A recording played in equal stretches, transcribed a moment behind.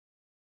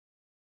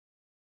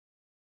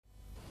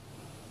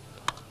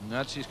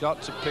That he's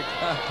got to pick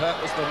up.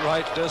 That was the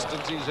right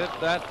distance. He's hit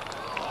that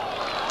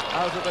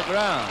out of the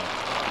ground.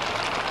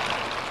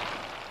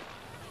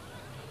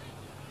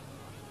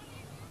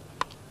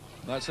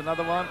 That's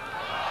another one.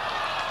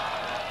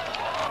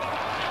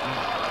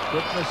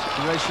 Goodness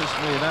gracious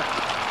me, that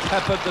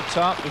peppered the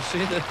top. You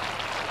see the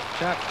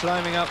chap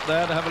climbing up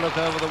there to have a look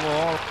over the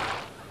wall.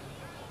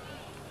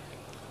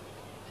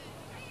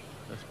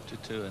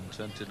 52 in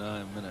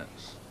 29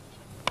 minutes.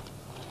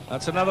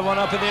 That's another one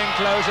up in the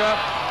enclosure.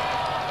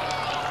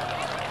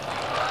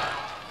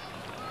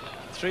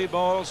 3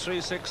 balls,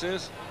 3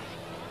 sixes,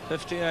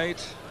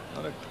 58.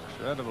 What an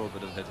incredible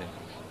bit of hitting.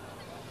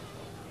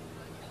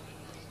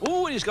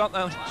 Ooh, he's got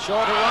that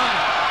shorter one.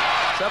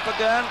 It's up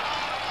again.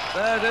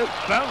 There it is,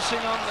 bouncing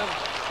on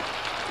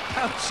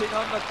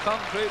the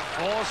concrete.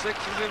 4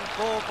 sixes in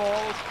 4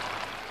 balls.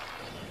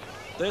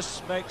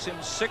 This makes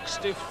him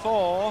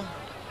 64.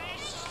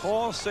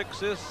 4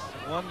 sixes.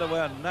 Wonder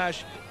where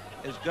Nash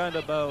is going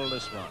to bowl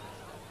this one.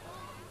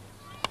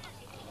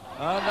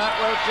 And that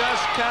will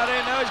just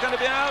carry. No, he's going to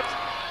be out.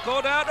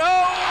 Caught out.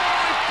 Oh,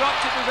 he's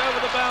dropped it. He's over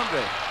the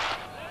boundary.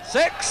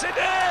 6 it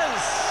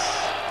is.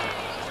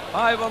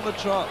 5 on the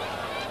trot.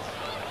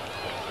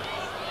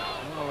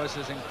 Oh, this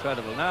is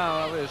incredible.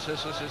 Now, this is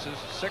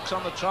 6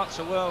 on the trot's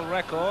a world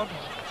record.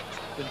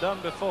 Been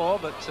done before,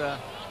 but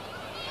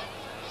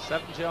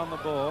 70 on the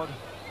board.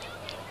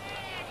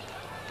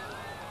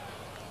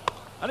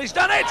 And he's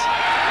done it!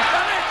 He's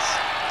done it!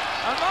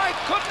 And my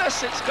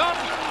goodness, it's gone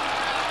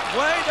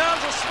way down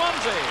to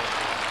Swansea.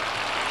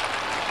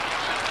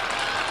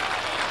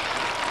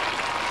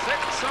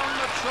 6 on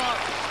the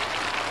trot.